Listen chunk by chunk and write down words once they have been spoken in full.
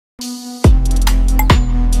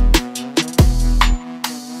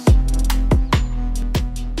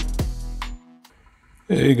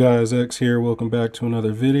Hey guys, X here. Welcome back to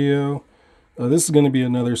another video. This is going to be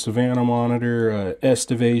another Savannah monitor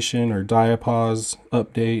estivation or diapause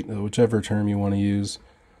update, whichever term you want to use.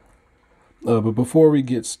 But before we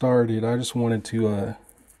get started, I just wanted to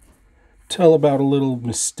tell about a little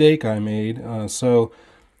mistake I made. So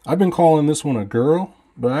I've been calling this one a girl,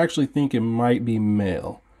 but I actually think it might be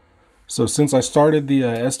male. So since I started the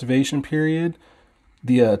estivation period,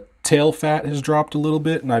 the tail fat has dropped a little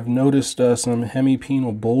bit, and I've noticed some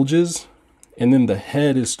hemipenal bulges, and then the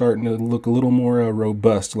head is starting to look a little more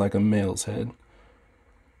robust, like a male's head.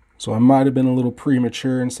 So I might have been a little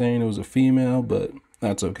premature in saying it was a female, but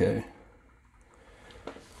that's okay.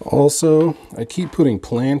 Also, I keep putting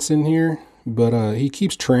plants in here, but he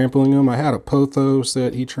keeps trampling them. I had a pothos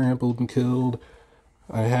that he trampled and killed.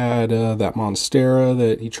 I had that monstera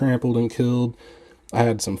that he trampled and killed. I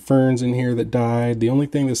had some ferns in here that died. The only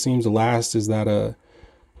thing that seems to last is that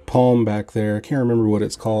palm back there. I can't remember what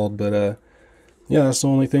it's called, but yeah, that's the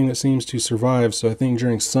only thing that seems to survive. So I think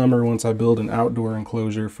during summer, once I build an outdoor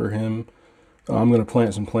enclosure for him, I'm going to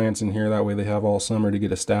plant some plants in here. That way they have all summer to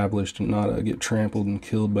get established and not get trampled and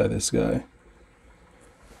killed by this guy.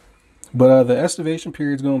 But the estivation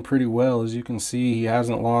period's going pretty well. As you can see, he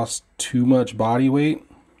hasn't lost too much body weight.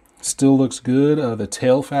 Still looks good. The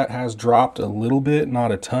tail fat has dropped a little bit,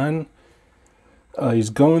 not a ton.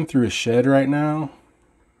 He's going through a shed right now,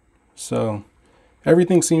 so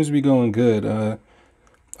everything seems to be going good. I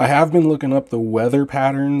have been looking up the weather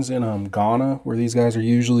patterns in Ghana, where these guys are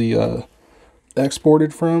usually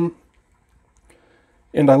exported from,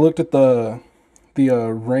 and I looked at the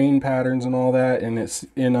rain patterns and all that, and it's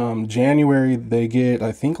in January they get,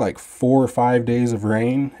 I think, like 4 or 5 days of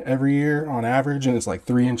rain every year on average, and it's like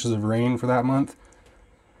 3 inches of rain for that month.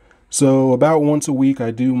 So about once a week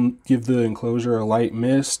I do give the enclosure a light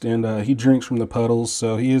mist, and he drinks from the puddles,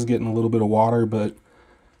 so he is getting a little bit of water, but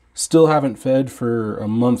still haven't fed for a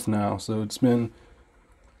month now. So it's been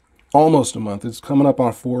almost a month. It's coming up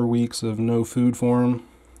on 4 weeks of no food for him,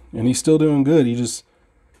 and he's still doing good. He just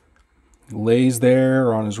lays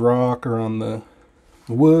there on his rock or on the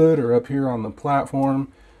wood or up here on the platform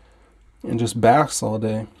and just basks all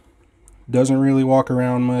day. Doesn't really walk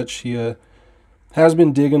around much. He has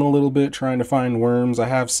been digging a little bit, trying to find worms. I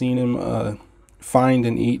have seen him find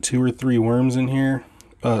and eat 2 or 3 worms in here,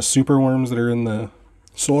 super worms that are in the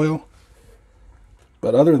soil.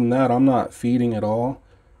 But other than that, I'm not feeding at all.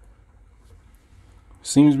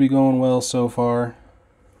 Seems to be going well so far.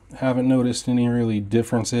 Haven't noticed any really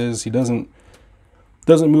differences. He doesn't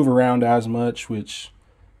move around as much, which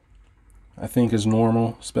I think is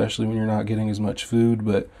normal, especially when you're not getting as much food.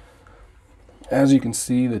 But as you can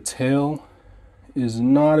see, the tail is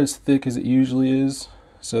not as thick as it usually is,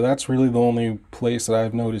 so that's really the only place that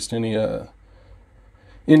I've noticed any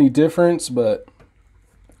difference. But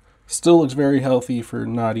still looks very healthy for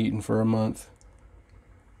not eating for a month,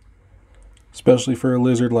 especially for a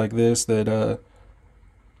lizard like this that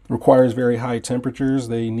requires very high temperatures.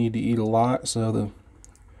 They need to eat a lot, so the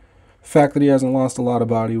fact that he hasn't lost a lot of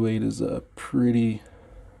body weight is pretty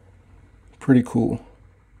cool.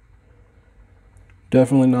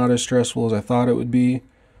 Definitely not as stressful as I thought it would be.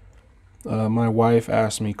 My wife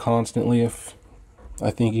asks me constantly if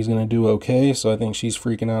I think he's going to do okay, so I think she's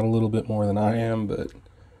freaking out a little bit more than I am, but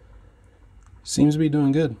seems to be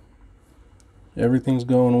doing good. Everything's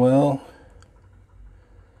going well.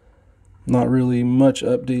 Not really much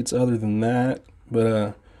updates other than that,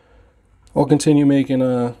 but I'll continue making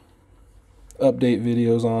update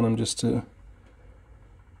videos on them just to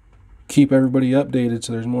keep everybody updated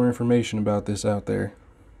so there's more information about this out there.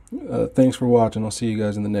 Thanks for watching. I'll see you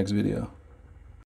guys in the next video.